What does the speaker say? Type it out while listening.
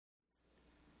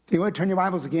If you would turn your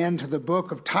Bibles again to the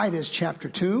book of Titus chapter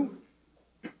 2.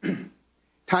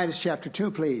 Titus chapter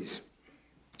 2, please.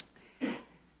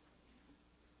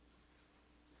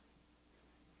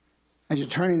 As you're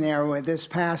turning there, this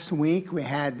past week,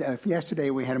 yesterday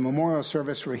we had a memorial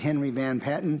service for Henry Van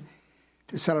Patten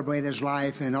to celebrate his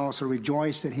life and also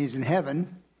rejoice that he's in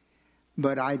heaven.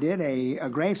 But I did a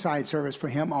graveside service for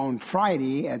him on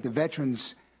Friday at the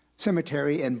Veterans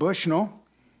Cemetery in Bushnell,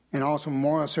 and also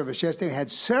memorial service yesterday. We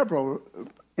had several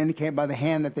indicate by the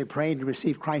hand that they prayed to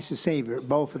receive Christ as Savior at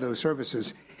both of those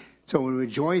services. So we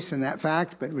rejoice in that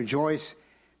fact, but rejoice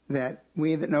that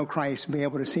we that know Christ will be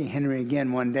able to see Henry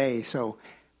again one day. So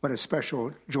what a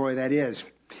special joy that is.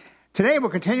 Today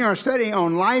we'll continue our study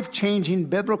on life-changing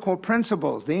biblical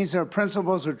principles. These are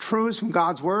principles or truths from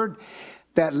God's Word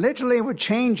that literally would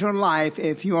change your life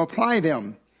if you apply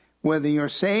them. Whether you're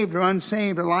saved or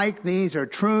unsaved alike, these are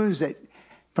truths that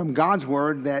from God's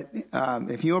Word that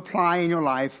if you apply in your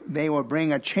life, they will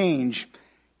bring a change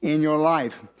in your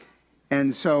life.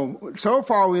 And so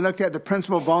far we looked at the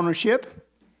principle of ownership.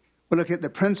 We looked at the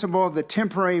principle of the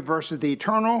temporary versus the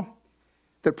eternal,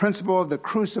 the principle of the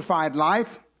crucified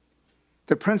life,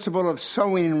 the principle of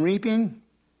sowing and reaping.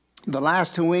 The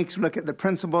last 2 weeks we looked at the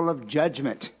principle of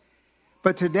judgment.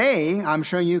 But today, I'm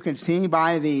sure you can see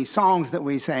by the songs that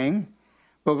we sang,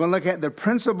 we're going to look at the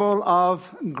principle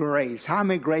of grace. How am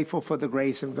I grateful for the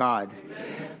grace of God?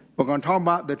 Amen. We're going to talk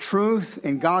about the truth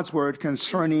in God's Word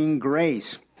concerning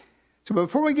grace. So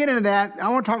before we get into that, I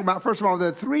want to talk about, first of all,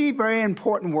 the three very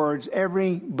important words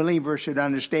every believer should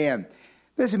understand.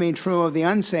 This would be true of the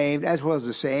unsaved as well as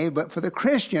the saved, but for the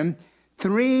Christian,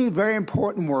 three very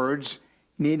important words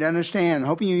you need to understand.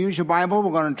 Hoping you use your Bible.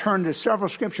 We're going to turn to several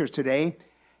scriptures today,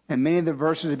 and many of the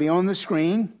verses will be on the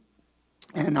screen.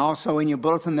 And also in your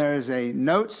bulletin there is a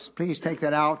notes. Please take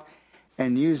that out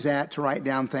and use that to write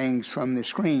down things from the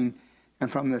screen and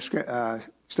from the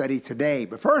study today.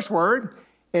 But first word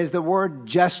is the word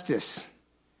justice.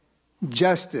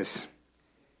 Justice.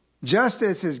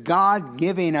 Justice is God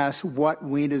giving us what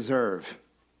we deserve.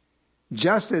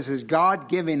 Justice is God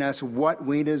giving us what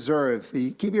we deserve.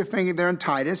 You keep your finger there in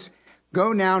Titus.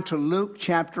 Go now to Luke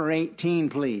chapter 18,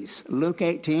 please. Luke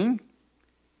 18.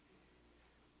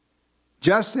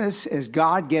 Justice is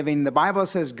God giving. The Bible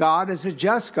says God is a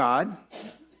just God.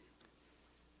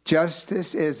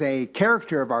 Justice is a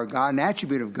character of our God, an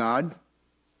attribute of God.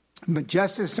 But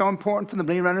justice is so important for the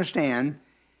believer to understand.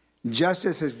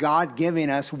 Justice is God giving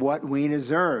us what we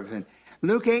deserve. And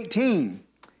Luke 18,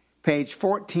 page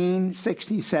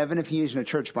 1467, if you're using a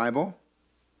church Bible.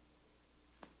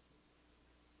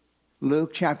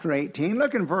 Luke chapter 18.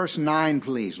 Look in verse 9,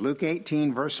 please. Luke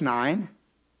 18, verse 9.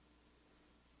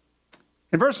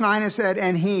 In verse 9 it said,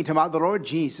 "And he," talking about the Lord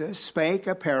Jesus, "spake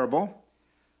a parable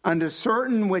unto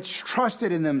certain which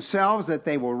trusted in themselves that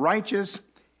they were righteous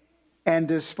and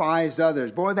despised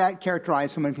others." Boy, that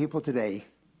characterized so many people today.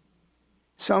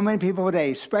 So many people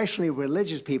today, especially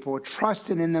religious people,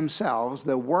 trusting in themselves,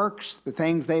 the works, the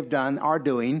things they've done, are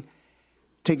doing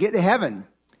to get to heaven.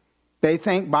 They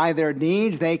think by their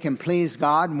deeds they can please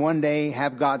God and one day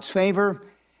have God's favor,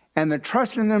 and they're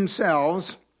trusting in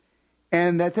themselves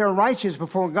and that they're righteous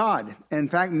before God. In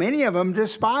fact, many of them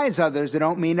despise others that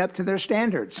don't meet up to their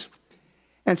standards.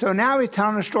 And so now he's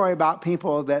telling a story about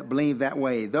people that believe that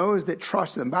way, those that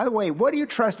trust them. By the way, what are you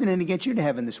trusting in to get you to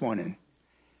heaven this morning?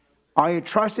 Are you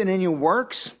trusting in your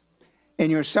works, in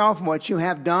yourself, and what you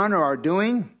have done or are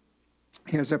doing?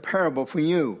 Here's a parable for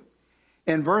you.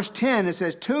 In verse 10, it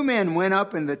says, 2 men went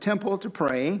up into the temple to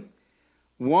pray,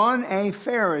 one a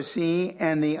Pharisee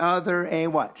and the other a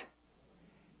what?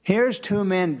 Here's 2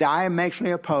 men diametrically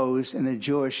opposed in the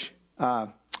Jewish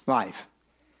life.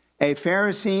 A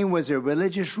Pharisee was a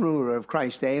religious ruler of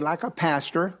Christ's day, like a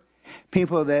pastor.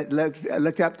 People that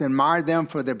looked up and admired them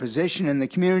for their position in the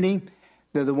community.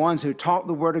 They're the ones who taught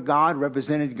the Word of God,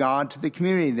 represented God to the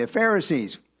community, the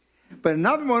Pharisees. But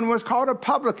another one was called a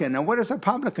publican. Now, what is a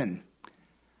publican?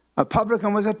 A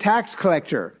publican was a tax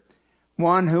collector,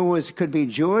 one who could be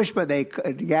Jewish, but they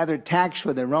gathered tax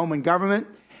for the Roman government.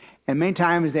 And many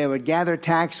times they would gather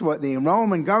tax what the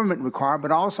Roman government required,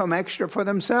 but also some extra for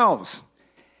themselves.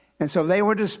 And so they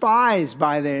were despised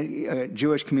by the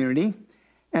Jewish community.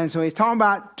 And so he's talking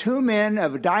about 2 men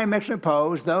of diametrically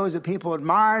opposed, those that people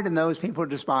admired and those people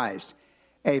despised,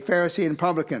 a Pharisee and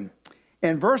publican.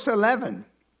 In verse 11,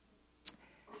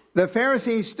 the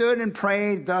Pharisee stood and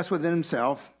prayed thus within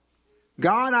himself,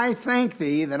 "God, I thank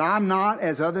thee that I'm not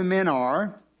as other men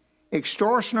are,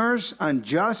 extortioners,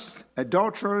 unjust,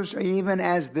 adulterers, or even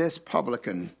as this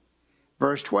publican."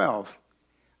 Verse 12,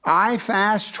 "I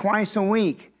fast twice a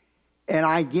week and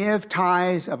I give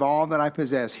tithes of all that I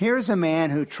possess. Here's a man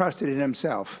who trusted in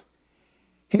himself.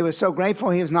 He was so grateful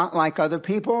he was not like other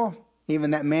people,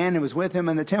 even that man who was with him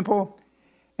in the temple,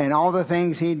 and all the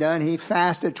things he'd done. He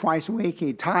fasted twice a week.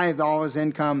 He tithed all his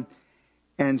income.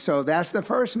 And so that's the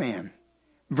first man.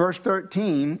 Verse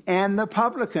 13, and the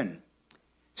publican,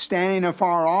 standing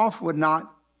afar off, would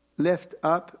not lift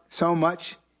up so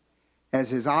much as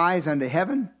his eyes unto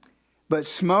heaven, but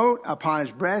smote upon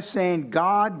his breast, saying,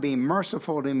 God, be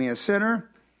merciful to me, a sinner.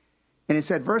 And he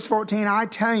said, verse 14, I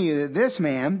tell you that this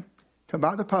man,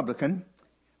 about the publican,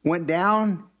 went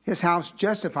down his house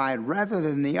justified rather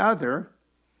than the other.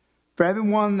 For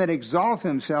everyone that exalteth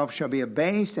himself shall be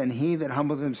abased, and he that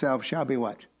humbleth himself shall be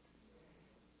what?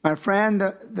 My friend,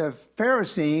 the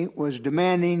Pharisee was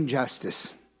demanding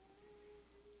justice.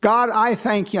 God, I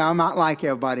thank you. I'm not like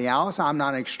everybody else. I'm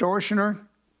not an extortioner.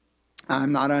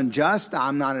 I'm not unjust.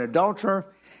 I'm not an adulterer.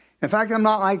 In fact, I'm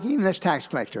not like even this tax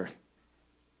collector.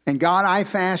 And God, I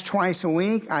fast twice a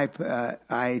week.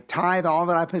 I tithe all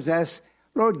that I possess.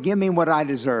 Lord, give me what I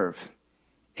deserve.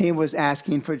 He was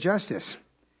asking for justice.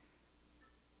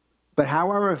 But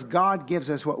however, if God gives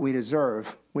us what we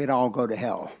deserve, we'd all go to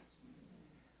hell.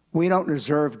 We don't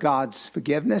deserve God's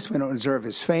forgiveness. We don't deserve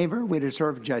his favor. We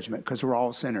deserve judgment because we're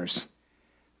all sinners.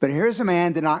 But here's a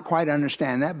man did not quite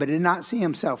understand that, but did not see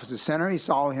himself as a sinner. He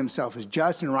saw himself as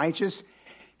just and righteous.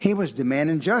 He was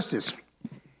demanding justice.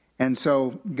 And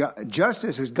so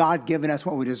justice is God giving us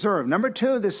what we deserve. Number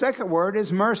two, the second word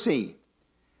is mercy.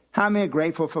 How many are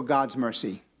grateful for God's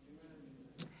mercy?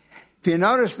 If you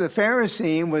notice, the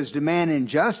Pharisee was demanding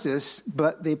justice,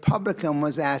 but the publican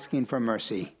was asking for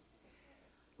mercy.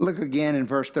 Look again in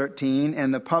verse 13.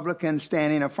 And the publican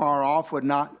standing afar off would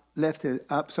not lift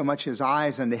up so much his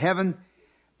eyes unto heaven,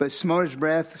 but smote his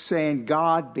breath, saying,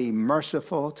 God, be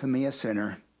merciful to me, a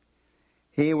sinner.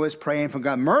 He was praying for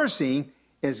God. Mercy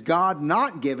is God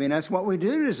not giving us what we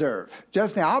do deserve.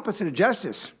 Just the opposite of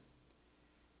justice.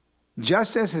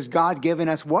 Justice is God giving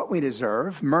us what we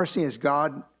deserve. Mercy is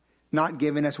God not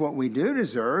giving us what we do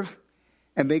deserve.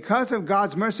 And because of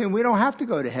God's mercy, we don't have to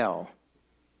go to hell.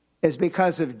 It's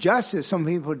because of justice some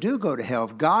people do go to hell.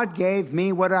 If God gave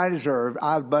me what I deserve,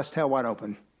 I would bust hell wide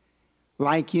open.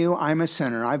 Like you, I'm a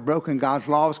sinner. I've broken God's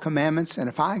laws, commandments, and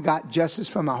if I got justice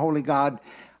from a holy God,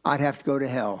 I'd have to go to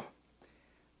hell.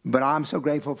 But I'm so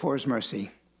grateful for his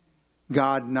mercy.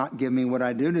 God not give me what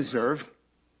I do deserve.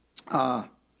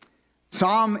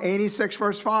 Psalm 86,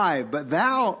 verse 5, but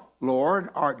thou, Lord,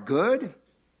 art good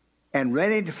and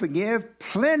ready to forgive,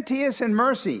 plenteous in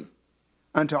mercy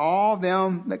unto all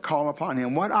them that call upon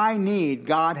him. What I need,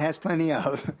 God has plenty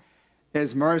of,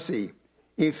 is mercy.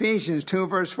 Ephesians 2,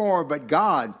 verse 4, but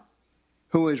God,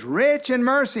 who is rich in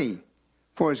mercy,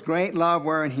 for his great love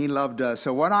wherein he loved us.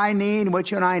 So what I need, what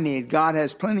should I need? God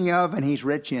has plenty of, and he's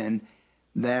rich in.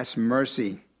 That's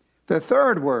mercy. The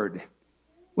third word,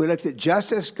 we looked at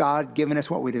justice, God giving us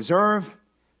what we deserve.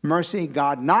 Mercy,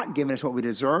 God not giving us what we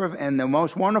deserve. And the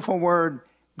most wonderful word,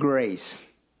 grace.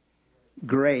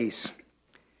 Grace.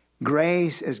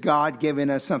 Grace is God giving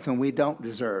us something we don't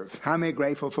deserve. How many are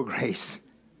grateful for grace?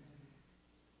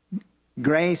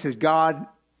 Grace is God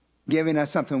giving us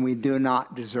something we do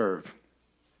not deserve.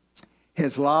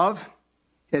 His love,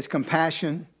 his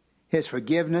compassion, his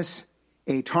forgiveness,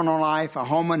 eternal life, a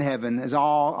home in heaven is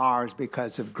all ours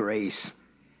because of grace.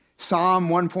 Psalm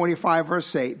 145,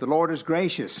 verse 8, the Lord is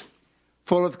gracious,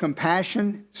 full of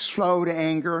compassion, slow to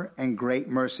anger, and great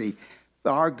mercy.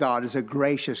 Our God is a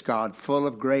gracious God, full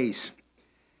of grace.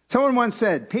 Someone once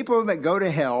said, people that go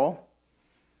to hell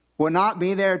will not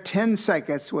be there 10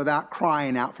 seconds without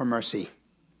crying out for mercy.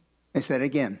 They said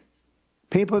again,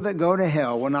 people that go to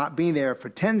hell will not be there for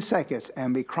 10 seconds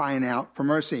and be crying out for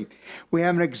mercy. We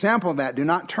have an example of that. Do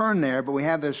not turn there, but we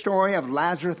have the story of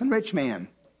Lazarus and rich man.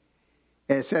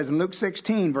 It says in Luke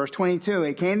 16, verse 22,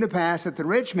 it came to pass that the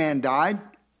rich man died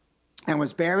and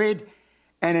was buried,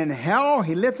 and in hell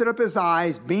he lifted up his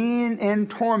eyes, being in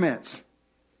torments.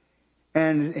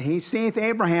 And he seeth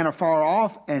Abraham afar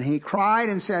off, and he cried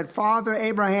and said, Father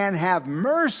Abraham, have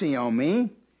mercy on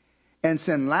me, and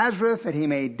send Lazarus that he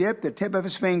may dip the tip of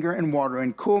his finger in water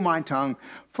and cool my tongue,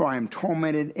 for I am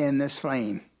tormented in this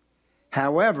flame.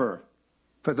 However,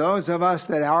 for those of us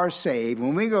that are saved,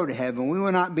 when we go to heaven, we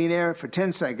will not be there for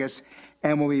 10 seconds,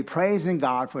 and we'll be praising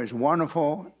God for his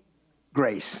wonderful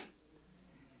grace.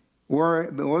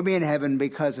 We'll be in heaven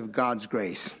because of God's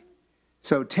grace.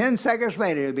 So 10 seconds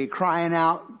later, you'll be crying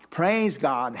out, praise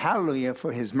God, hallelujah,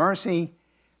 for his mercy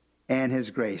and his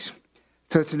grace.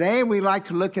 So today we like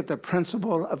to look at the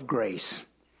principle of grace.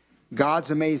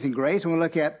 God's amazing grace. And we'll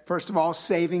look at, first of all,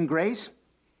 saving grace,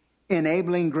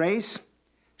 enabling grace,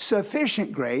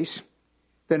 sufficient grace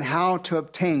than how to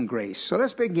obtain grace. So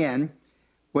let's begin,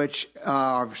 which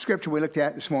our scripture we looked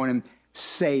at this morning,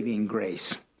 saving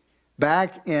grace.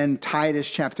 Back in Titus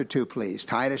chapter 2, please.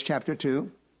 Titus chapter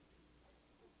 2.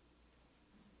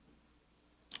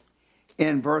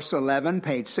 In verse 11,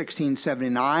 page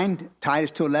 1679,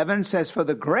 Titus 2:11 says, "For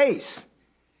the grace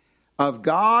of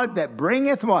God that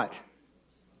bringeth" what?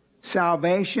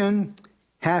 "Salvation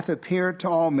hath appeared to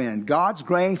all men." God's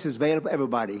grace is available to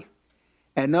everybody.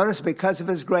 And notice, because of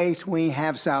his grace, we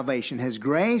have salvation. His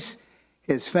grace,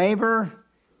 his favor,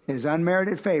 his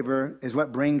unmerited favor is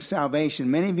what brings salvation.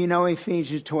 Many of you know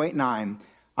Ephesians 2:8-9.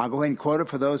 I'll go ahead and quote it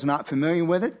for those not familiar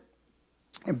with it.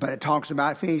 But it talks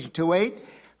about Ephesians 2:8.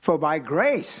 "For by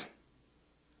grace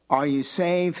are you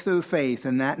saved through faith,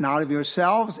 and that not of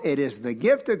yourselves. It is the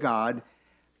gift of God,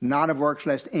 not of works,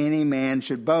 lest any man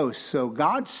should boast." So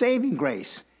God's saving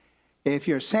grace. If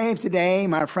you're saved today,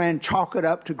 my friend, chalk it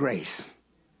up to grace.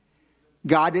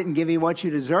 God didn't give you what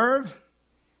you deserve,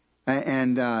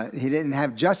 and he didn't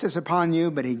have justice upon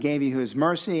you, but he gave you his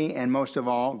mercy, and most of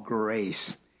all,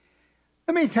 grace.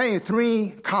 Let me tell you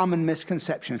 3 common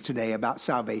misconceptions today about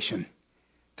salvation.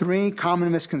 3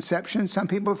 common misconceptions. Some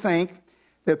people think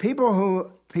that people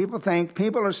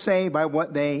are saved by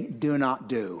what they do not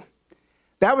do.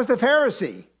 That was the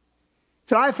Pharisee.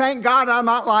 So I thank God I'm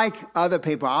not like other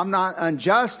people. I'm not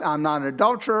unjust. I'm not an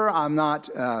adulterer. I'm not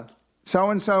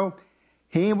so-and-so.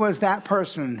 He was that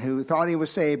person who thought he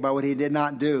was saved by what he did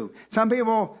not do. Some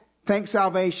people think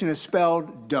salvation is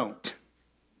spelled don't.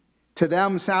 To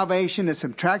them, salvation is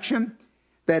subtraction,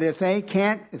 that if they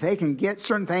can get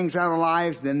certain things out of their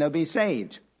lives, then they'll be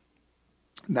saved.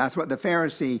 That's what the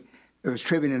Pharisee was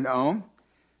attributed on.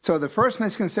 So the first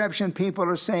misconception, people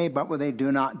are saved by what they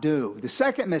do not do. The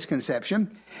second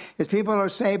misconception is people are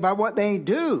saved by what they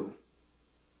do.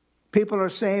 People are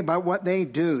saved by what they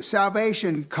do.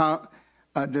 Salvation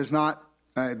does not,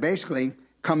 basically,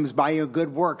 comes by your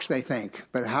good works, they think.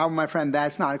 But how, my friend,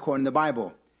 that's not according to the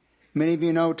Bible. Many of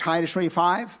you know Titus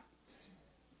 3:5.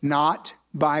 "Not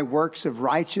by works of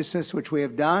righteousness which we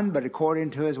have done, but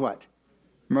according to his" what?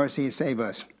 "Mercy save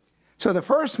us." So the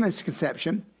first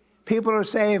misconception, people are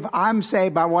saved, I'm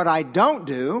saved by what I don't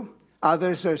do.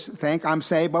 Others think I'm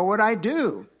saved by what I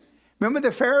do. Remember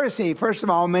the Pharisee, first of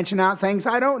all, mentioned out things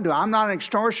I don't do. I'm not an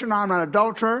extortioner, I'm not an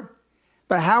adulterer.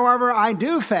 But however, I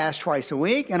do fast twice a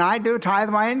week, and I do tithe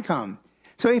my income.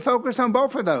 So he focused on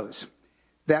both of those.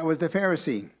 That was the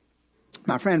Pharisee.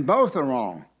 My friend, both are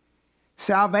wrong.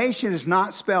 Salvation is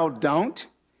not spelled don't.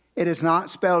 It is not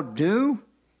spelled do.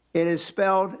 It is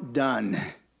spelled done.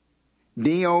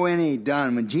 D-O-N-E,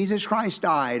 done. When Jesus Christ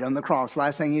died on the cross,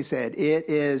 last thing he said, it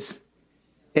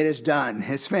is done.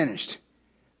 It's finished.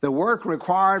 The work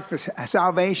required for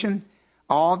salvation,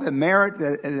 all the merit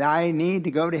that I need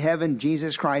to go to heaven,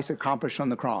 Jesus Christ accomplished on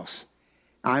the cross.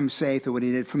 I'm saved through what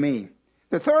he did for me.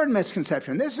 The third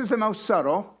misconception, this is the most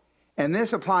subtle, and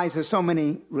this applies to so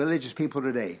many religious people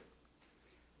today.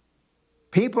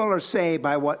 People are saved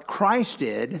by what Christ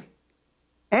did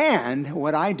and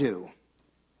what I do.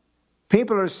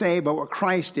 People are saved by what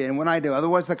Christ did and what I do.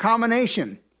 Otherwise, the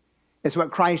combination is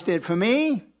what Christ did for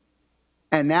me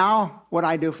and now what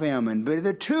I do for him. And but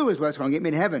the two is what's going to get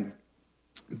me to heaven.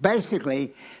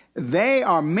 Basically, they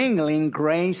are mingling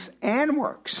grace and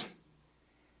works.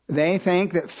 They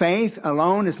think that faith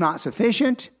alone is not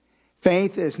sufficient.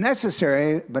 Faith is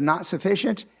necessary, but not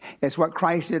sufficient. It's what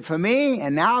Christ did for me,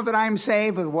 and now that I'm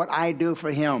saved with what I do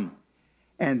for him.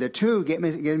 And the two get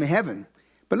me to heaven.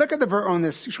 But look at the verse on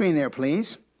the screen there,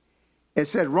 please. It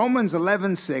said Romans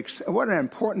 11:6. What an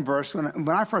important verse. When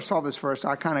I first saw this verse,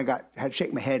 I kind of had to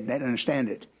shake my head and I didn't understand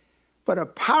it. But a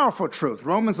powerful truth.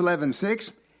 Romans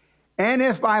 11:6. And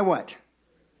if by what?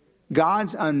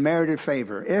 God's unmerited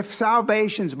favor. If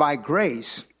salvation's by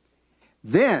grace,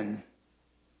 then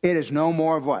it is no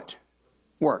more of what?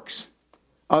 Works.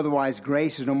 Otherwise,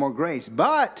 grace is no more grace.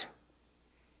 But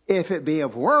if it be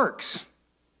of works,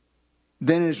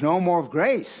 then it is no more of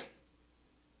grace.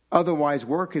 Otherwise,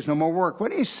 work is no more work.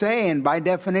 What he's saying, by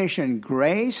definition,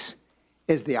 grace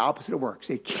is the opposite of works.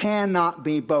 It cannot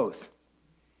be both.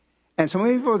 And so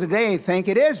many people today think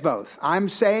it is both. I'm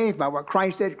saved by what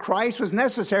Christ did. Christ was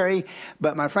necessary,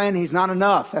 but my friend, he's not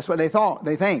enough. That's what they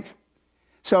think.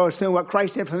 So it's through what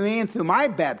Christ did for me and through my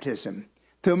baptism,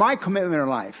 through my commitment in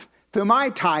life, through my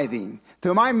tithing,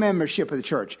 through my membership of the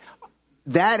church.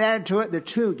 That added to it, the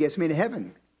two gets me to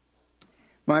heaven.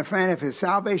 My friend, if it's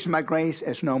salvation by grace,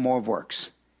 it's no more of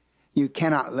works. You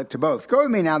cannot look to both. Go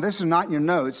with me now. This is not in your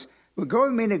notes, but go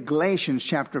with me to Galatians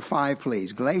chapter 5,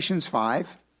 please. Galatians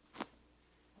 5.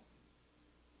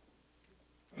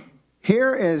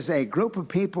 Here is a group of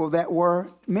people that were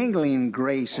mingling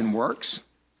grace and works.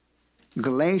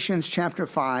 Galatians chapter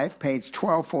 5, page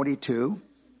 1242.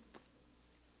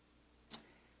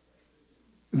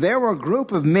 There were a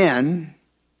group of men,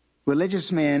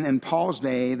 religious men in Paul's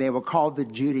day. They were called the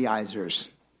Judaizers.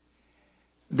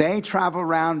 They traveled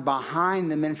around behind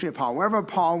the ministry of Paul. Wherever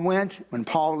Paul went, when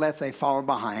Paul left, they followed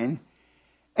behind.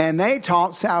 And they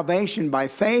taught salvation by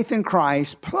faith in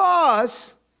Christ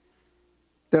plus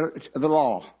the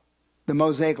law, the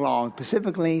Mosaic law,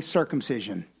 specifically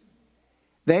circumcision.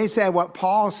 They said what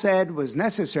Paul said was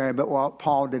necessary, but what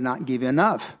Paul did not give you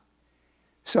enough.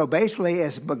 So basically,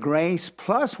 it's grace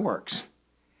plus works.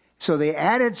 So they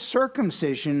added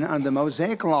circumcision under the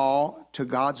Mosaic law to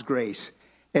God's grace.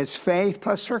 It's faith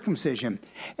plus circumcision.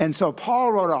 And so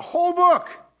Paul wrote a whole book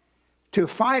to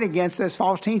fight against this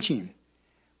false teaching.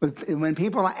 When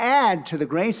people add to the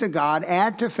grace of God,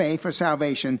 add to faith for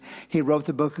salvation, he wrote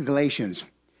the book of Galatians.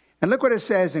 And look what it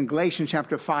says in Galatians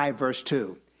chapter 5, verse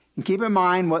 2. And keep in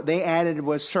mind what they added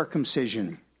was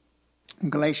circumcision.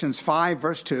 In Galatians 5,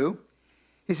 verse 2,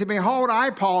 he said, behold, I,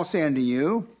 Paul, say unto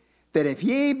you, that if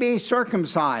ye be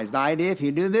circumcised, the idea, if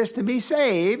you do this to be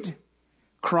saved,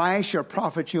 Christ shall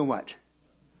profit you what?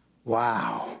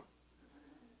 Wow.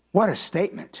 What a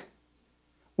statement.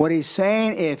 What he's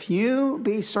saying, if you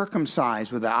be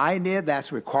circumcised with the idea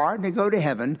that's required to go to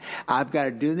heaven, I've got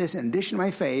to do this in addition to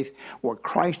my faith, what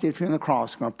Christ did for you on the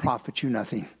cross is going to profit you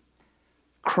nothing.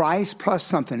 Christ plus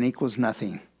something equals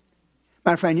nothing.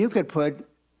 My friend, you could put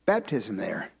baptism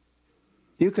there.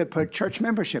 You could put church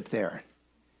membership there.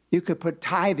 You could put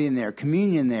tithing there,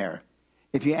 communion there.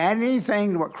 If you add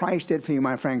anything to what Christ did for you,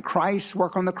 my friend, Christ's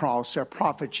work on the cross shall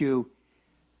profit you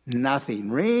nothing.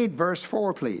 Read verse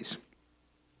 4, please.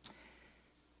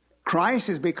 Christ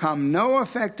has become no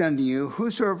effect unto you,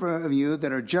 whosoever of you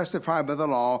that are justified by the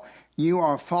law, you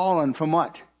are fallen from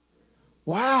what?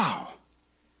 Wow.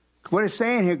 What it's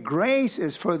saying here, grace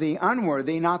is for the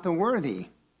unworthy, not the worthy.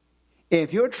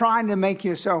 If you're trying to make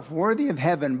yourself worthy of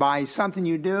heaven by something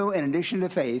you do in addition to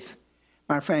faith,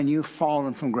 my friend, you've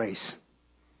fallen from grace.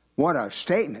 What a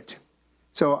statement.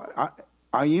 So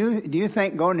do you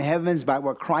think going to heaven is about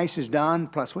what Christ has done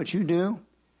plus what you do?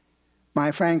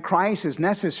 My friend, Christ is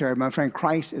necessary. My friend,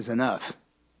 Christ is enough.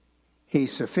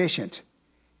 He's sufficient.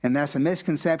 And that's a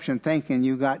misconception thinking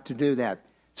you got to do that.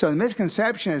 So the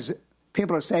misconception is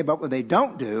people are saying about what they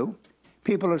don't do.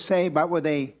 People are saying about what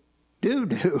they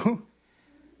do.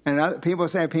 And other people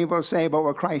say about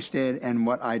what Christ did and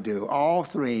what I do. All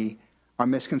three are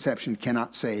misconception,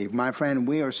 cannot save. My friend,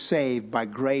 we are saved by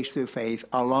grace through faith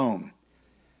alone.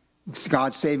 It's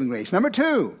God's saving grace. Number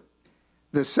two,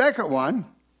 the second one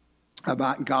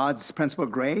about God's principle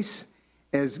of grace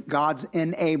is God's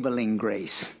enabling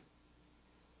grace.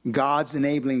 God's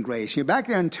enabling grace. You're back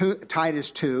there in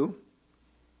Titus 2.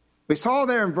 We saw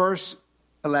there in verse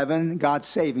 11, God's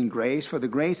saving grace, for the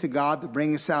grace of God that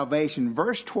brings salvation.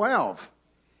 Verse 12,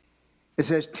 it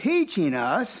says, teaching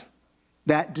us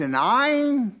that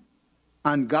denying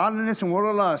ungodliness and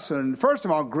worldly lust. So first of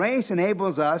all, grace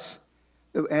enables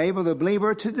the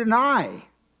believer to deny.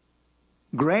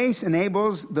 Grace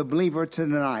enables the believer to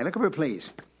deny. Look up here,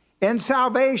 please. In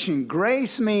salvation,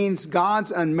 grace means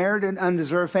God's unmerited,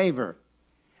 undeserved favor.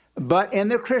 But in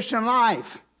the Christian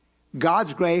life,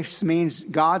 God's grace means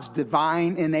God's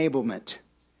divine enablement.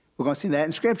 We're going to see that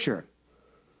in Scripture.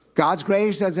 God's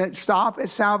grace doesn't stop at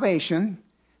salvation.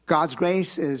 God's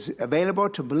grace is available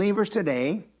to believers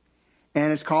today,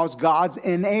 and it's called God's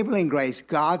enabling grace,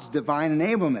 God's divine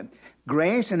enablement.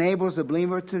 Grace enables the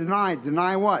believer to deny.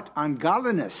 Deny what?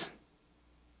 Ungodliness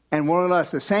and worldly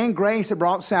lust. The same grace that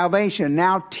brought salvation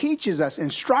now teaches us,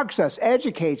 instructs us,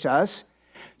 educates us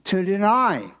to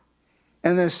deny.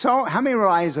 And how many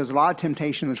realize there's a lot of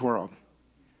temptation in this world?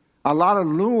 A lot of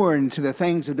lure into the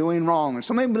things of doing wrong. And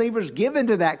so many believers give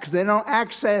into that because they don't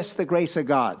access the grace of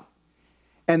God.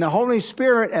 And the Holy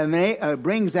Spirit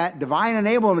brings that divine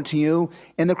enablement to you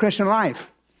in the Christian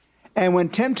life. And when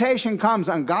temptation comes,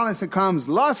 ungodliness comes,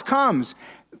 lust comes,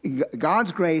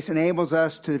 God's grace enables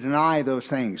us to deny those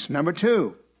things. Number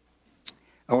two,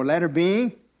 or letter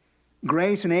B,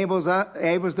 grace enables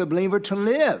the believer to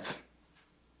live.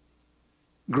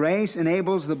 Grace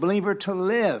enables the believer to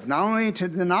live, not only to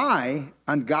deny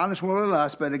ungodliness, worldly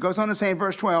lust, but it goes on to say in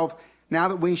verse 12, now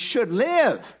that we should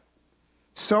live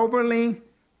soberly,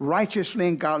 righteously,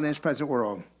 and godly in this present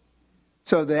world.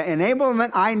 So the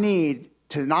enablement I need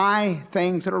to deny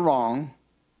things that are wrong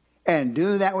and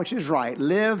do that which is right,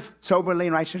 live soberly,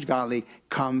 righteously, godly,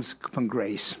 comes from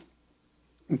grace.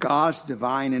 God's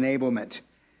divine enablement.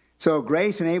 So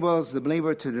grace enables the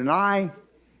believer to deny.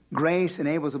 Grace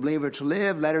enables the believer to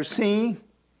live. Letter C,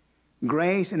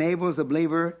 grace enables the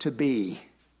believer to be.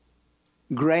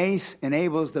 Grace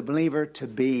enables the believer to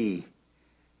be.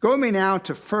 Go with me now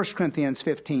to 1 Corinthians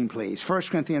 15, please. 1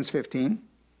 Corinthians 15,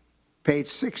 page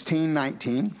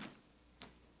 1619.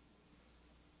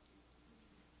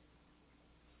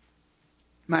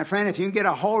 My friend, if you can get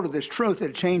a hold of this truth,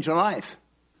 it'll change your life.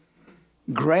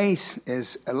 Grace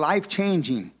is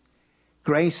life-changing.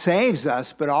 Grace saves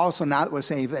us, but also not what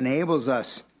saves, enables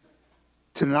us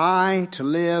to die, to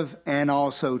live, and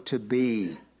also to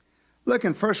be. Look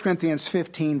in 1 Corinthians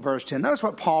 15, verse 10. Notice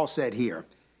what Paul said here.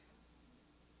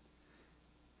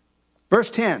 Verse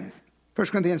 10, 1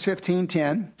 Corinthians 15,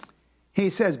 10. He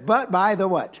says, but by the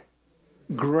what?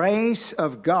 Grace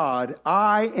of God,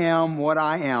 I am what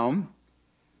I am,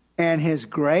 and his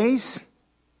grace,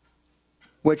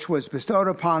 which was bestowed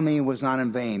upon me, was not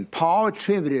in vain. Paul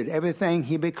attributed everything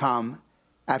he become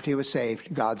after he was saved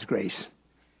to God's grace.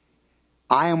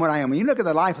 I am what I am. When you look at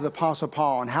the life of the Apostle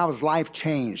Paul and how his life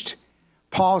changed,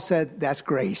 Paul said, that's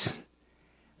grace.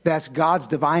 That's God's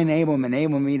divine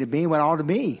enabling me to be what I ought to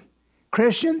be.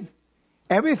 Christian,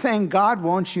 everything God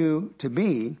wants you to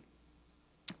be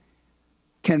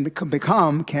can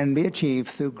be achieved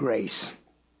through grace,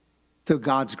 through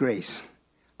God's grace.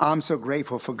 I'm so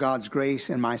grateful for God's grace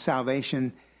in my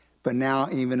salvation, but now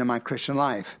even in my Christian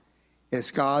life. It's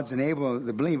God's enabled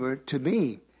the believer to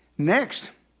be.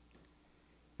 Next,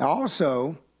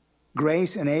 also,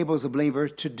 grace enables the believer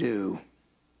to do.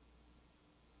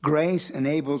 Grace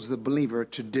enables the believer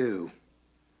to do.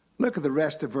 Look at the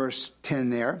rest of verse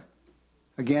 10 there.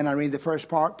 Again, I read the first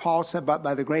part. Paul said, but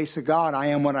by the grace of God, I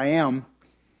am what I am.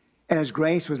 And his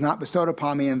grace was not bestowed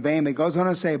upon me in vain. But he goes on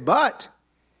to say, but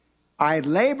I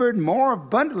labored more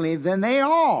abundantly than they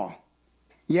all.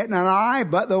 Yet not I,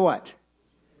 but the what?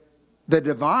 The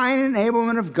divine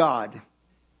enablement of God,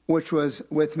 which was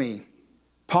with me.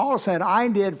 Paul said, I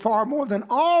did far more than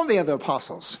all the other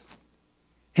apostles.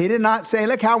 He did not say,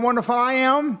 look how wonderful I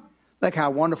am. Look how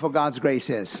wonderful God's grace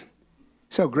is.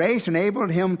 So grace enabled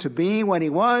him to be what he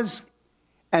was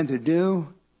and to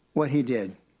do what he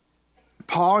did.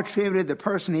 Paul attributed the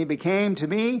person he became to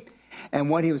be and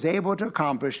what he was able to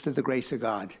accomplish to the grace of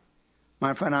God.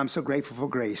 My friend, I'm so grateful for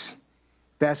grace.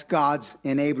 That's God's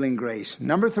enabling grace.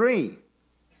 Number 3,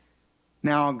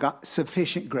 now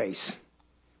sufficient grace.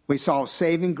 We saw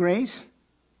saving grace,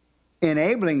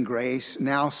 enabling grace,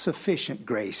 now sufficient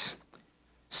grace.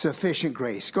 Sufficient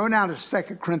grace. Go now to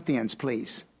 2 Corinthians,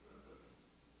 please,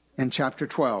 in chapter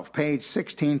 12, page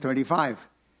 1635.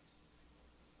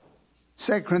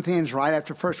 2 Corinthians right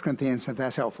after 1 Corinthians, if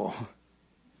that's helpful.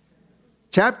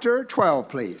 Chapter 12,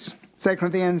 please. 2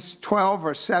 Corinthians 12,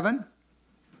 verse 7.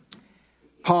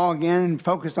 Paul again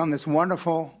focused on this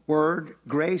wonderful word,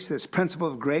 grace, this principle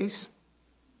of grace.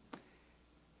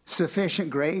 Sufficient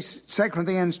grace. 2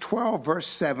 Corinthians 12, verse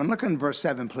 7. Look in verse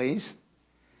 7, please.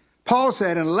 Paul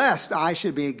said, unless I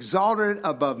should be exalted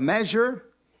above measure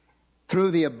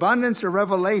through the abundance of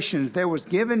revelations, there was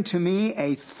given to me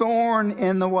a thorn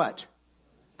in the what?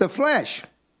 The flesh.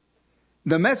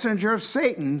 The messenger of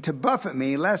Satan to buffet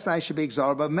me, lest I should be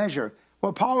exalted above measure.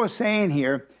 What Paul was saying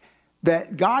here,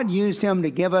 that God used him to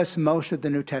give us most of the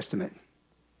New Testament.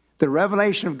 The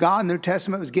revelation of God in the New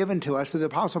Testament was given to us through the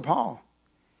Apostle Paul.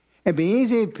 It'd be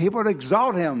easy for people to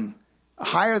exalt him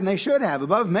higher than they should have,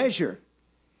 above measure.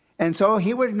 And so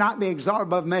he would not be exalted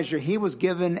above measure. He was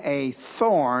given a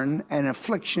thorn, an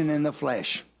affliction in the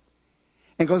flesh.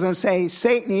 And goes on to say,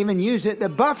 Satan even used it to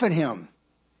buffet him.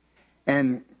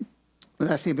 And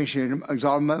let's see if we should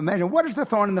exalt him above measure. What is the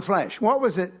thorn in the flesh? What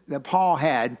was it that Paul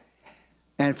had?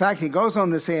 And in fact, he goes on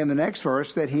to say in the next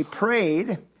verse that he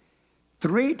prayed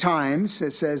 3 times,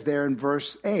 it says there in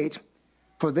verse 8,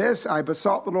 for this I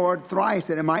besought the Lord thrice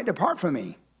that it might depart from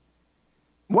me.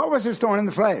 What was his thorn in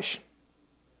the flesh?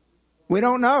 We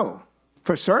don't know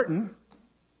for certain.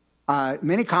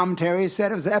 Many commentaries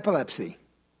said it was epilepsy.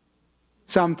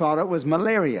 Some thought it was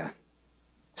malaria.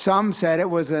 Some said it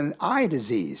was an eye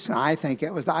disease. I think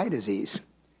it was the eye disease.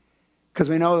 Because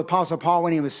we know the Apostle Paul,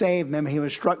 when he was saved, remember, he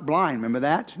was struck blind. Remember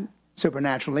that?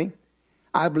 Supernaturally.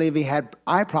 I believe he had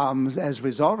eye problems as a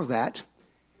result of that.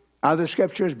 Other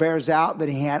scriptures bears out that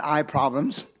he had eye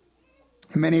problems.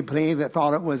 Many believe that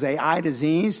thought it was an eye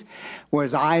disease, where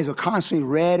his eyes were constantly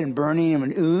red and burning and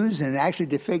would ooze and actually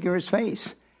disfigure his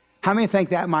face. How many think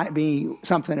that might be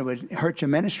something that would hurt your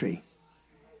ministry?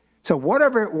 So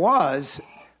whatever it was,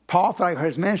 Paul felt like it hurt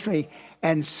his ministry,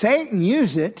 and Satan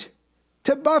used it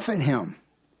to buffet him.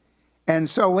 And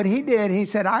so what he did, he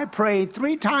said, I prayed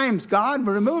 3 times, God,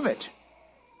 remove it.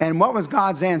 And what was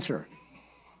God's answer?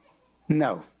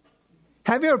 No.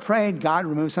 Have you ever prayed God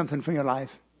remove something from your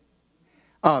life?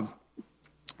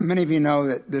 Many of you know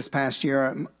that this past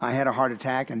year I had a heart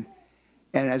attack, and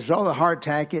as a result of the heart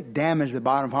attack, it damaged the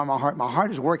bottom part of my heart. My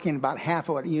heart is working about half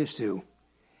of what it used to.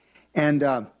 And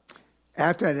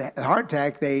after the heart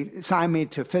attack, they assigned me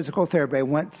to physical therapy. I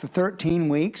went for 13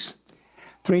 weeks,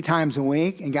 3 times a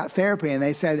week, and got therapy. And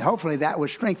they said, hopefully that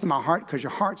would strengthen my heart because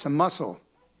your heart's a muscle.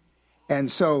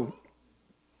 And so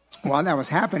while that was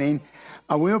happening,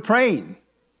 we were praying.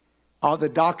 All the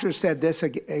doctors said this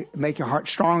would make your heart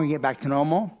strong and get back to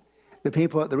normal. The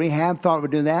people at the rehab thought it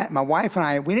would do that. My wife and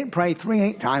I, we didn't pray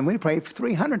 3 times. We prayed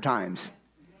 300 times.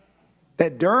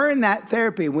 That during that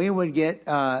therapy, we would get,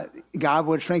 God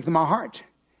would strengthen my heart.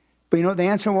 But you know what the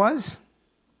answer was?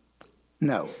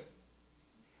 No.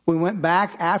 We went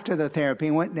back after the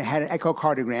therapy, went and had an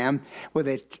echocardiogram where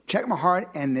they checked my heart,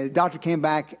 and the doctor came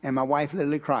back, and my wife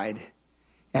literally cried.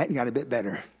 It hadn't got a bit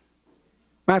better.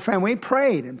 My friend, we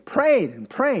prayed and prayed and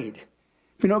prayed.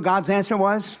 You know what God's answer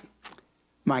was?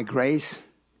 My grace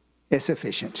is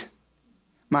sufficient.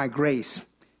 My grace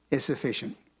is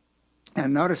sufficient.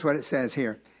 And notice what it says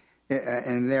here.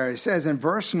 And there it says in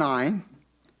verse 9,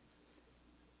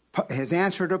 his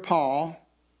answer to Paul,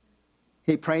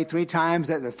 he prayed 3 times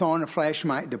that the thorn of flesh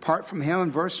might depart from him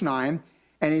in verse 9.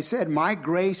 And he said, my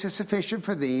grace is sufficient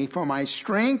for thee, for my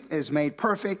strength is made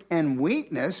perfect in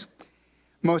weakness.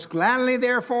 Most gladly,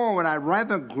 therefore, would I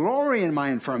rather glory in my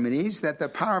infirmities, that the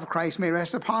power of Christ may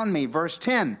rest upon me. Verse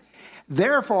 10,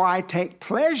 therefore I take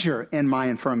pleasure in my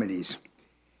infirmities,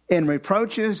 in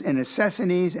reproaches, in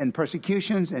necessities, in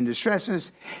persecutions, and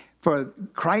distresses, for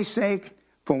Christ's sake.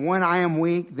 For when I am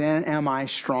weak, then am I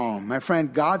strong. My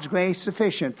friend, God's grace is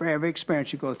sufficient for every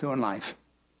experience you go through in life.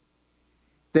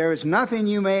 There is nothing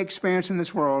you may experience in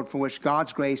this world for which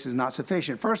God's grace is not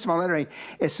sufficient. First of all, literally,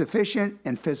 it's sufficient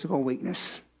in physical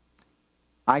weakness.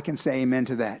 I can say amen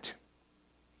to that.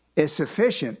 It's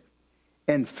sufficient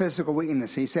in physical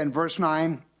weakness. He said in verse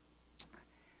 9,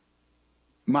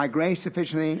 my grace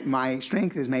sufficiently, my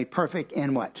strength is made perfect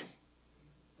in what?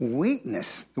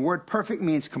 Weakness. The word perfect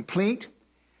means complete,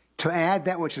 to add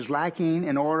that which is lacking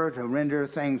in order to render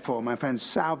thankful. My friend,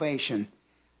 salvation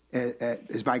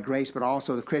is by grace, but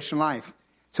also the Christian life.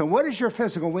 So what is your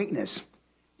physical weakness?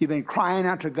 You've been crying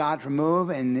out to God to move,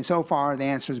 and so far the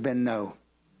answer has been no.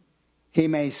 He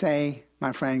may say,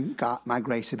 my friend, God, my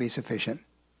grace will be sufficient.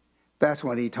 That's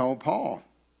what he told Paul.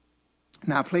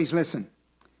 Now, please listen.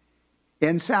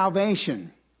 In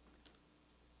salvation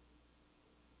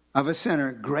of a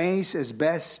sinner, grace is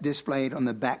best displayed on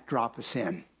the backdrop of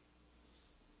sin.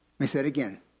 Let me say it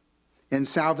again. In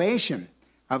salvation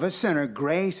of a sinner,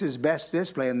 grace is best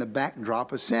displayed on the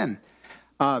backdrop of sin.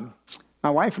 My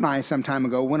wife and I, some time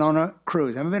ago, went on a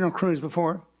cruise. Have you been on a cruise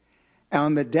before? And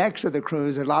on the decks of the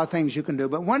cruise, there's a lot of things you can do.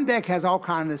 But one deck has all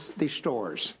kinds of these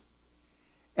stores.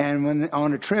 And when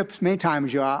on a trip, many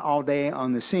times you're out all day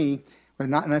on the sea with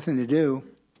nothing to do.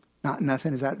 Not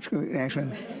nothing, is that true,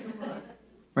 actually?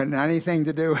 But not anything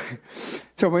to do.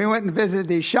 So we went and visited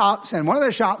these shops, and one of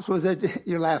the shops was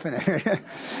you're laughing at it,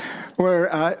 were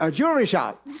a jewelry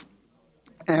shop.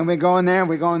 And we go in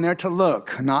there to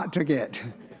look, not to get,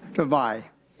 to buy.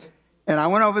 And I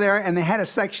went over there, and they had a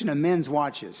section of men's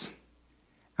watches.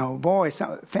 Oh boy, it's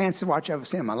the fanciest watch I've ever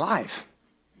seen in my life.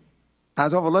 I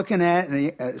was overlooking at it,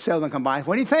 and the salesman come by.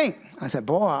 What do you think? I said,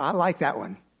 boy, I like that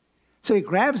one. So he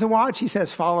grabs the watch. He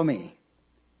says, follow me.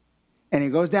 And he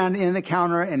goes down to the end of the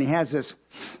counter, and he has this,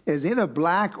 it's either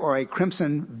black or a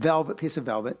crimson velvet, piece of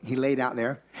velvet he laid out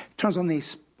there. Turns on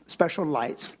these special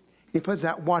lights. He puts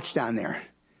that watch down there.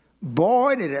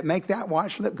 Boy, did it make that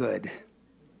watch look good.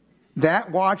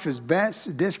 That watch was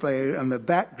best displayed on the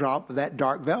backdrop of that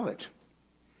dark velvet.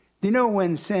 Do you know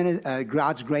when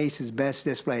God's grace is best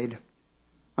displayed?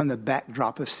 On the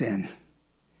backdrop of sin.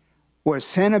 Where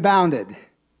sin abounded,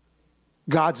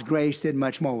 God's grace did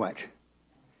much more what?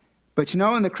 But you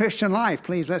know, in the Christian life,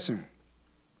 please listen.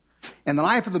 In the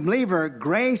life of the believer,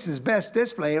 grace is best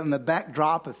displayed on the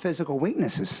backdrop of physical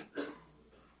weaknesses.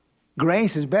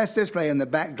 Grace is best displayed on the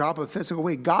backdrop of physical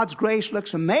weakness. God's grace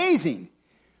looks amazing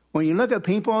when you look at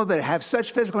people that have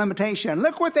such physical limitation.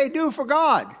 Look what they do for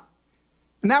God.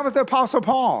 And that was the Apostle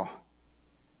Paul.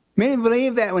 Many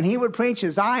believe that when he would preach,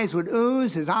 his eyes would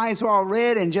ooze, his eyes were all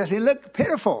red, and he looked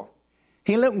pitiful.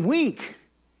 He looked weak.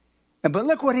 But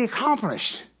look what he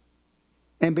accomplished.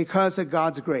 And because of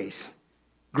God's grace.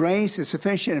 Grace is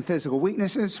sufficient in physical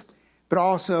weaknesses, but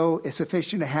also is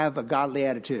sufficient to have a godly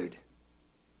attitude.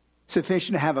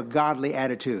 Sufficient to have a godly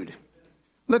attitude.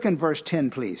 Look in verse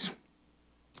 10, please.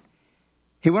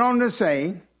 He went on to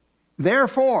say,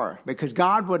 therefore, because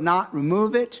God would not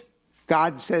remove it,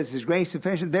 God says his grace is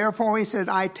sufficient. Therefore, he said,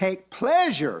 I take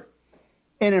pleasure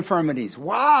in infirmities.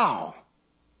 Wow.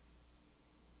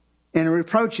 In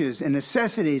reproaches and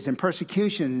necessities and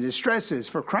persecution and distresses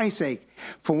for Christ's sake.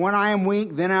 For when I am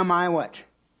weak, then am I what?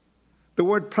 The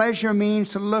word pleasure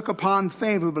means to look upon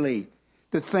favorably,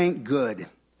 to think good.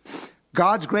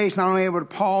 God's grace not only enabled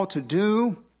Paul to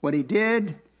do what he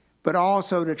did, but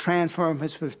also to transform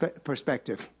his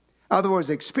perspective. In other words,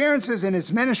 experiences in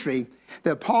his ministry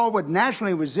that Paul would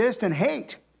naturally resist and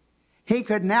hate, he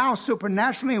could now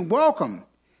supernaturally welcome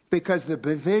because of the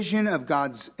provision of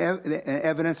God's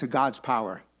evidence of God's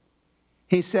power.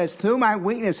 He says, through my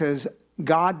weaknesses,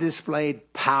 God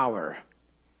displayed power.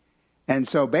 And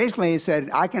so basically he said,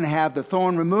 I can have the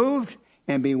thorn removed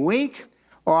and be weak,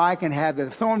 or I can have the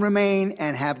thorn remain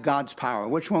and have God's power.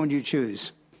 Which one would you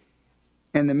choose?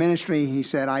 In the ministry, he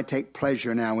said, I take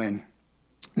pleasure now in.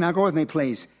 Now go with me,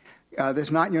 please. This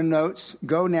is not in your notes.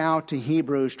 Go now to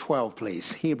Hebrews 12,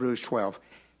 please. Hebrews 12.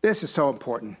 This is so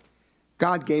important.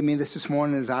 God gave me this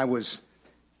morning as I was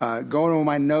going over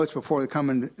my notes before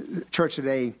coming to church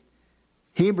today.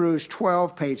 Hebrews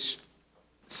 12, page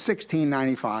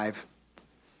 1695.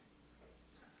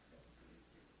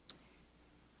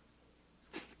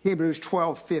 Hebrews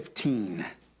 12:15.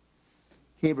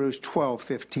 Hebrews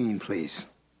 12:15, please.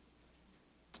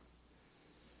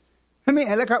 Let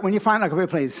me look up when you find like a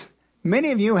place.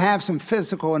 Many of you have some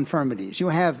physical infirmities. You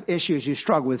have issues you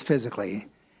struggle with physically.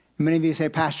 Many of you say,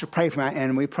 Pastor, pray for me,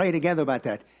 and we pray together about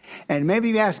that. And maybe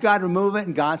you ask God to remove it,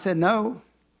 and God said no.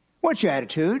 What's your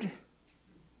attitude?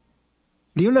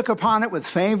 Do you look upon it with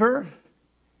favor?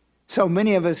 So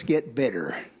many of us get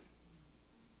bitter.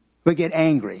 We get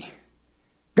angry.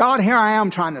 God, here I am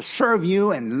trying to serve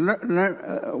you and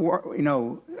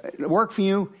work for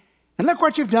you. And look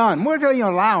what you've done. What are you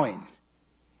allowing?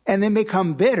 And then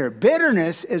become bitter.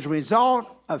 Bitterness is a result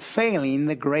of failing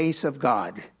the grace of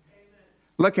God. Amen.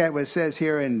 Look at what it says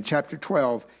here in chapter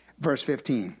 12, verse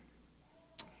 15.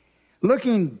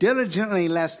 Looking diligently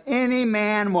lest any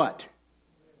man what?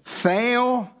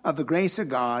 Fail of the grace of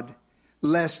God,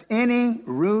 lest any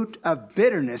root of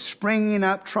bitterness springing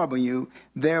up trouble you,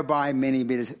 thereby many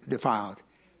be defiled.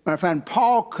 My friend,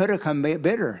 Paul could have come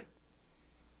bitter.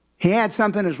 He had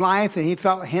something in his life that he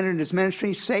felt hindered his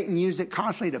ministry. Satan used it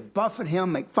constantly to buffet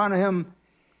him, make fun of him.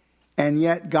 And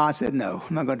yet God said, no,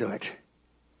 I'm not going to do it.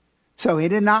 So he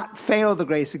did not fail the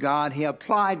grace of God. He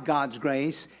applied God's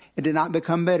grace. It did not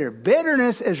become bitter.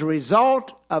 Bitterness is a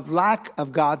result of lack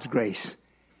of God's grace.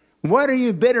 What are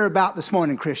you bitter about this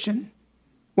morning, Christian?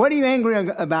 What are you angry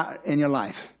about in your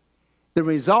life? The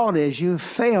result is you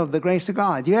failed the grace of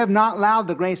God. You have not allowed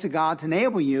the grace of God to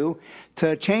enable you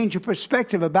to change your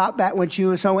perspective about that which you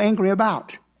were so angry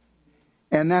about.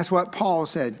 And that's what Paul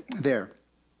said there.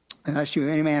 Unless you,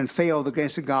 any man, fail the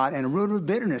grace of God and a root of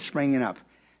bitterness springing up.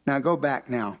 Now go back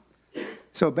now.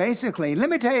 So basically, let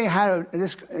me tell you how,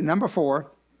 this number 4,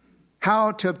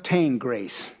 how to obtain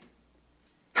grace.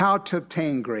 How to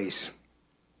obtain grace.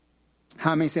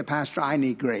 How many say, Pastor, I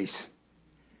need grace?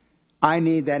 I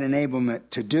need that enablement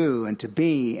to do and to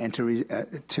be and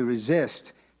to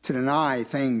resist, to deny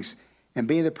things and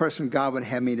be the person God would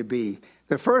have me to be.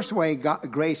 The first way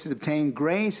grace is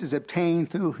obtained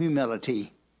through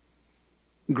humility.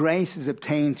 Grace is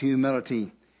obtained through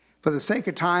humility. For the sake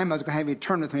of time, I was going to have you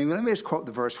turn with me. Let me just quote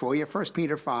the verse for you. 1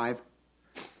 Peter 5.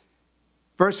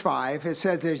 Verse 5, it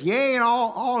says this, yea, and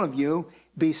all of you,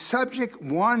 be subject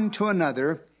one to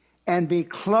another, and be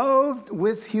clothed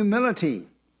with humility.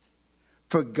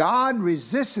 For God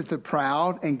resisteth the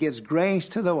proud and gives grace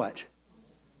to the what?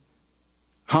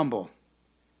 Humble.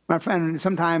 My friend,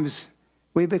 sometimes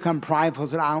we become prideful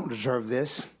that I don't deserve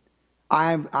this.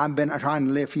 I've been trying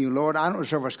to live for you, Lord. I don't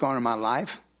deserve what's going on in my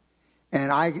life.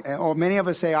 Or many of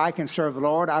us say, I can serve the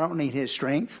Lord. I don't need his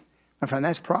strength. My friend,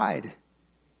 that's pride.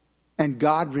 And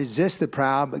God resists the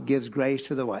proud, but gives grace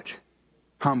to the what?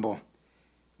 Humble.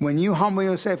 When you humble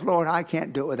yourself, Lord, I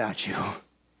can't do it without you.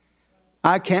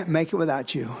 I can't make it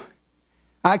without you.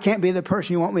 I can't be the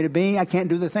person you want me to be. I can't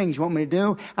do the things you want me to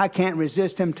do. I can't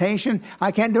resist temptation.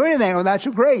 I can't do anything without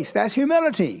your grace. That's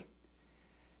humility.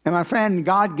 And my friend,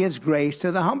 God gives grace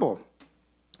to the humble.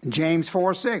 James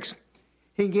 4:6.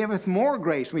 He giveth more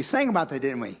grace. We sang about that,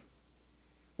 didn't we?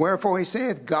 Wherefore he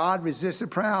saith, God resists the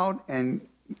proud,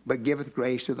 but giveth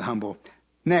grace to the humble.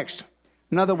 Next,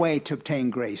 another way to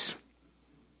obtain grace.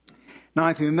 Not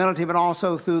only through humility, but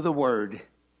also through the word.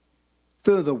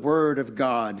 Through the word of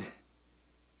God.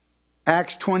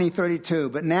 Acts 20:32.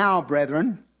 But now,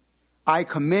 brethren, I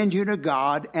commend you to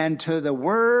God and to the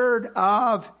word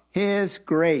of his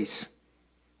grace,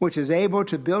 which is able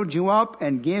to build you up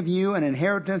and give you an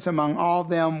inheritance among all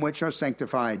them which are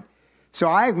sanctified. So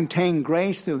I obtain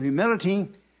grace through humility.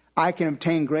 I can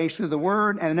obtain grace through the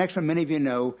word. And the next one, many of you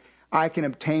know, I can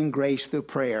obtain grace through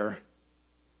prayer.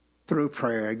 Through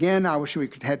prayer. Again, I wish we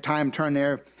could have time to turn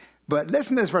there. But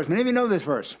listen to this verse. Many of you know this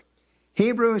verse.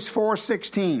 Hebrews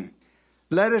 4:16.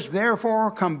 Let us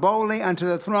therefore come boldly unto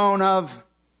the throne of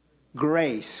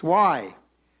grace. Why?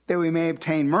 That we may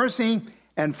obtain mercy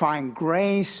and find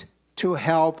grace to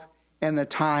help in the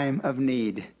time of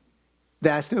need.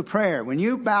 That's through prayer. When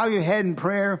you bow your head in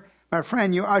prayer, my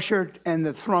friend, you're ushered in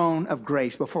the throne of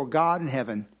grace before God in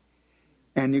heaven.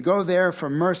 And you go there for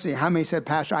mercy. How many said,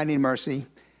 Pastor, I need mercy?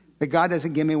 That God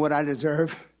doesn't give me what I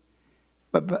deserve.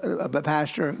 But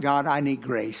Pastor, God, I need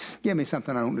grace. Give me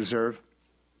something I don't deserve.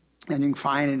 And you can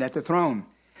find it at the throne.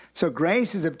 So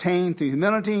grace is obtained through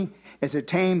humility. It's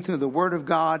obtained through the word of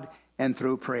God and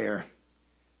through prayer.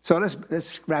 So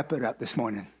let's wrap it up this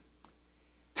morning.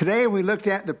 Today we looked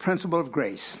at the principle of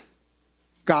grace.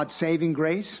 God's saving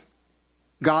grace,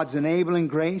 God's enabling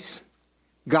grace,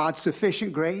 God's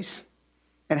sufficient grace,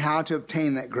 and how to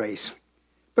obtain that grace.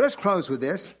 But let's close with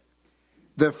this.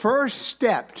 The first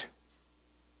step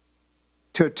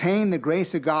to attain the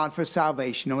grace of God for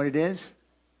salvation, you know what it is?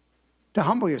 To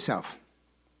humble yourself.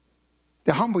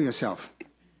 To humble yourself.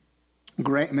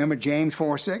 Remember James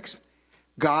 4:6?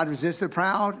 God resists the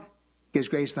proud, gives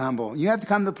grace to the humble. You have to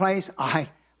come to the place,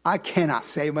 I cannot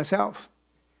save myself.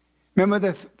 Remember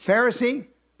the Pharisee?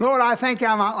 Lord, I think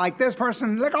I'm not like this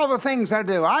person. Look at all the things I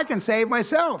do. I can save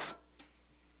myself.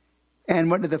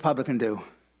 And what did the publican do?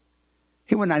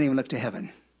 He would not even look to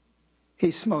heaven.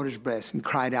 He smote his breast and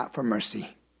cried out for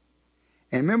mercy.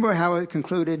 And remember how it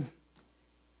concluded?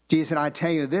 Jesus said, I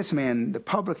tell you, this man, the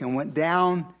publican, went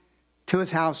down to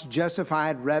his house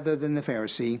justified rather than the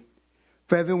Pharisee.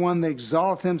 For everyone that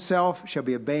exalteth himself shall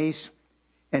be abased,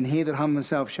 and he that humbles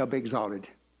himself shall be exalted. In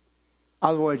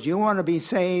other words, you want to be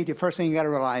saved, the first thing you got to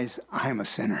realize, I am a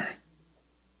sinner.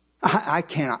 I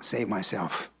cannot save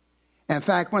myself. In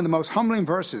fact, one of the most humbling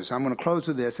verses, I'm going to close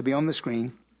with this, it'll be on the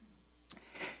screen.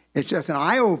 It's just an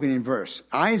eye-opening verse.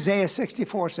 Isaiah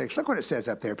 64:6. Look what it says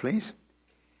up there, please.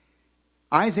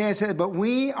 Isaiah said, but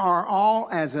we are all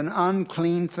as an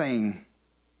unclean thing,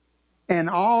 and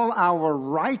all our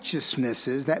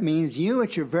righteousnesses, that means you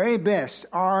at your very best,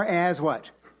 are as what?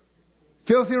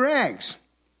 Filthy rags.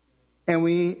 And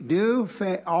we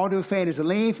all do fade as a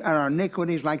leaf, and our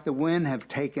iniquities like the wind have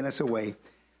taken us away.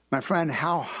 My friend,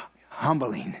 how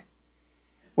humbling.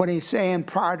 What he's saying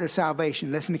prior to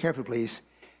salvation, listen carefully, please,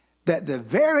 that the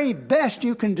very best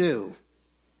you can do,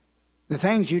 the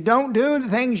things you don't do, the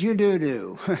things you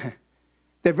do,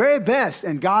 the very best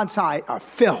in God's sight are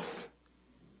filth.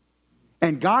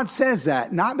 And God says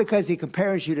that not because he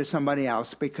compares you to somebody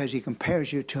else, because he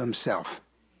compares you to himself.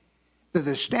 That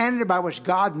the standard by which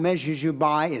God measures you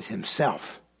by is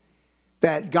himself.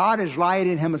 That God is light,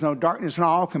 in him is no darkness at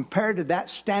all. Compared to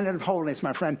that standard of holiness,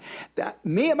 my friend, that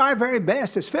me at my very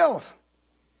best is filth.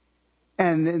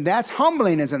 And that's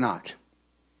humbling, is it not?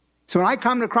 So when I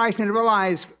come to Christ and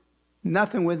realize,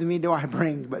 nothing with me do I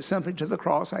bring, but simply to the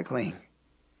cross I cling.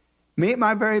 Me at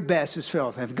my very best is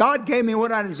filth. If God gave me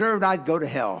what I deserved, I'd go to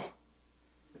hell.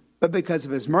 But because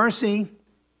of his mercy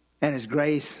and his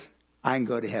grace, I can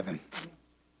go to heaven.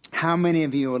 How many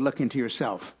of you are looking to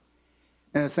yourself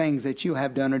and the things that you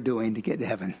have done or doing to get to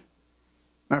heaven?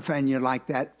 My friend, you're like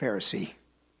that Pharisee.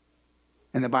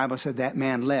 And the Bible said that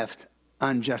man left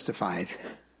unjustified.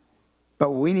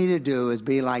 But what we need to do is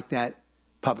be like that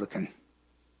publican.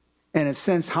 In a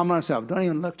sense, humble ourselves. Don't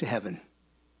even look to heaven.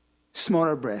 Smote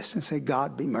our breasts and say,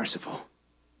 God, be merciful.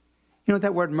 You know what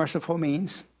that word merciful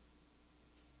means?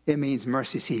 It means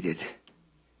mercy seated.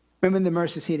 Remember the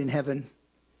mercy seat in heaven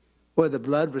where the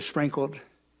blood was sprinkled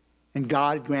and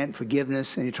God grant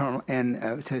forgiveness and eternal and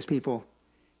to his people?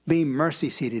 Be mercy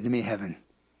seated in me, heaven.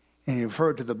 And he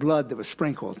referred to the blood that was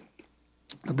sprinkled,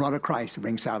 the blood of Christ to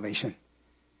bring salvation.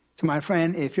 So my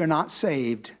friend, if you're not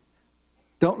saved,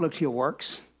 don't look to your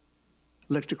works.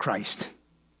 Look to Christ.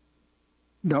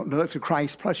 Don't look to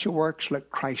Christ plus your works.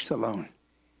 Look Christ alone.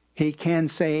 He can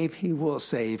save. He will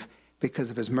save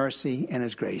because of his mercy and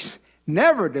his grace.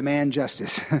 Never demand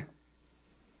justice.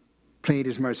 Plead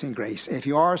his mercy and grace. If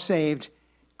you are saved,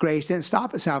 grace didn't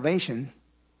stop at salvation.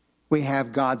 We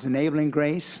have God's enabling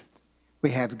grace.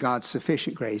 We have God's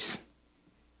sufficient grace.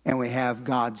 And we have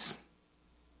God's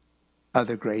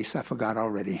other grace. I forgot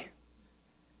already.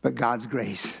 But God's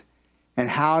grace. And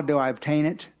how do I obtain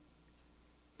it?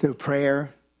 Through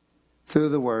prayer, through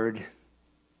the word,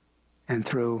 and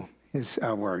through his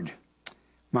word.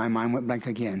 My mind went blank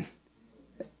again.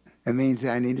 It means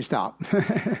that I need to stop.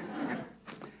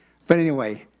 But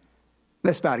anyway,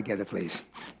 let's bow together, please.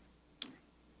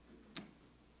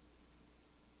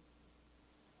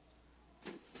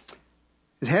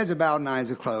 His heads are bowed and eyes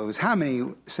are closed. How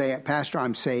many say, Pastor,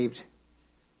 I'm saved?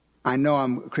 I know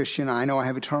I'm a Christian. I know I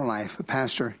have eternal life. But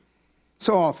Pastor,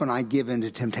 so often I give in to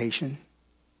temptation.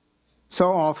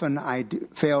 So often I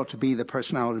fail to be the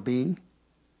person I ought to be.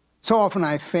 So often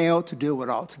I fail to do what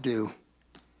I ought to do.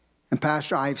 And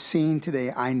Pastor, I've seen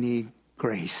today I need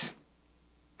grace.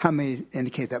 How many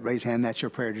indicate that? Raise your hand. That's your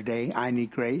prayer today. I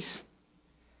need grace.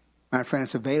 My friend,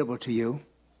 it's available to you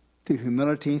through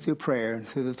humility, through prayer, and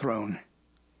through the throne.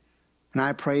 And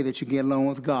I pray that you get alone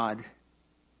with God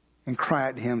and cry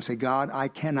out to him. Say, God, I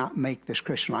cannot make this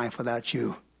Christian life without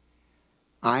you.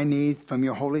 I need from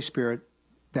your Holy Spirit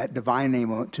that divine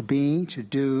name to be, to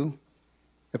do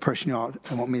the person you ought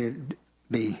to want me to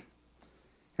be.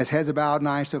 As heads are bowed and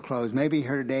eyes still closed, maybe you're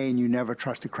here today and you never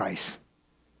trusted Christ.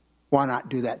 Why not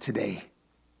do that today?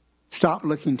 Stop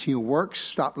looking to your works.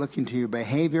 Stop looking to your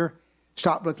behavior.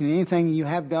 Stop looking at anything you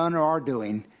have done or are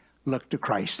doing. Look to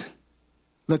Christ.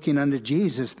 Looking unto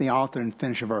Jesus, the author and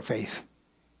finisher of our faith.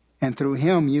 And through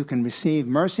him, you can receive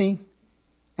mercy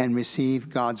and receive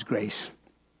God's grace.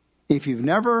 If you've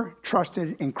never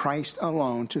trusted in Christ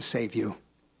alone to save you,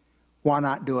 why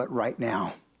not do it right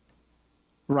now?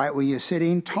 Right where you're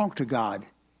sitting, talk to God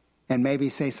and maybe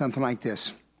say something like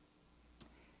this.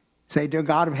 Say, dear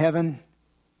God of heaven,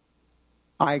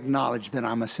 I acknowledge that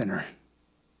I'm a sinner.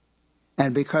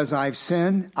 And because I've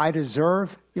sinned, I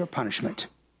deserve your punishment.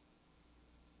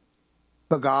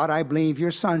 But God, I believe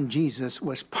your son Jesus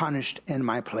was punished in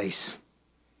my place.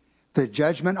 The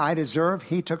judgment I deserve,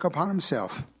 he took upon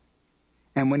himself.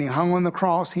 And when he hung on the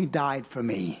cross, he died for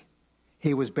me.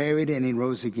 He was buried and he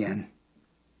rose again.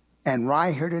 And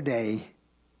right here today,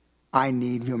 I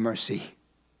need your mercy.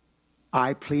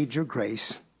 I plead your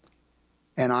grace.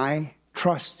 And I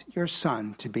trust your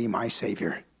son to be my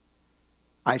Savior.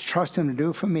 I trust him to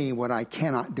do for me what I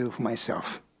cannot do for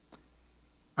myself.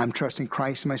 I'm trusting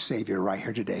Christ, my Savior, right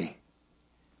here today.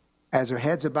 As our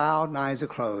heads are bowed and eyes are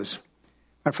closed,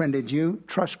 my friend, did you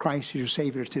trust Christ as your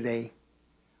Savior today?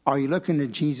 Are you looking to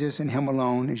Jesus and him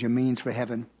alone as your means for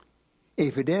heaven?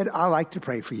 If you did, I'd like to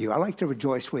pray for you. I'd like to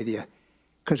rejoice with you.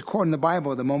 Because according to the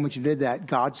Bible, the moment you did that,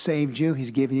 God saved you.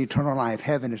 He's given you eternal life.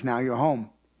 Heaven is now your home.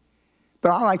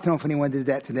 But I'd like to know if anyone did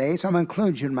that today, so I'm going to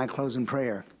include you in my closing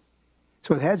prayer.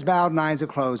 So with heads bowed and eyes are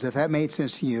closed, if that made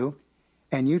sense to you,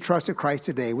 and you trusted Christ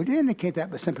today, would you indicate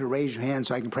that by simply raise your hand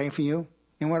so I can pray for you?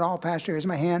 And what all, Pastor? Here's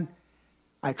my hand.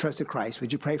 I trusted Christ.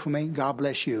 Would you pray for me? God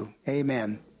bless you.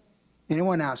 Amen.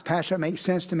 Anyone else? Pastor, that makes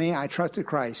sense to me. I trusted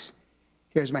Christ.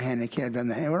 Here's my hand. They can't have done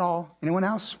that. Anyone all? Anyone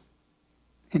else?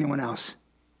 Anyone else?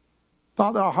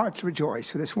 Father, our hearts rejoice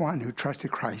for this one who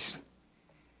trusted Christ.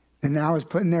 And now is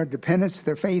putting their dependence,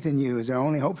 their faith in you as their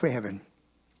only hope for heaven.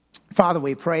 Father,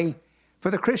 we pray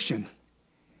for the Christian.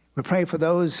 We pray for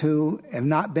those who have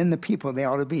not been the people they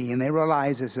ought to be, and they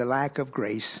realize there's a lack of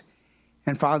grace.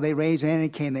 And Father, they raise their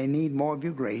hand and they need more of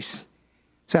your grace.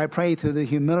 So I pray through the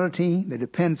humility that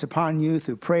depends upon you,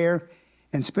 through prayer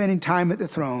and spending time at the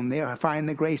throne, they'll find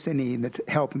the grace they need,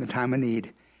 the help in the time of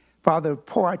need. Father,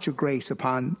 pour out your grace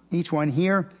upon each one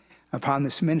here, upon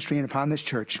this ministry, and upon this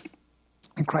church.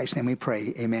 In Christ's name we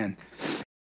pray. Amen.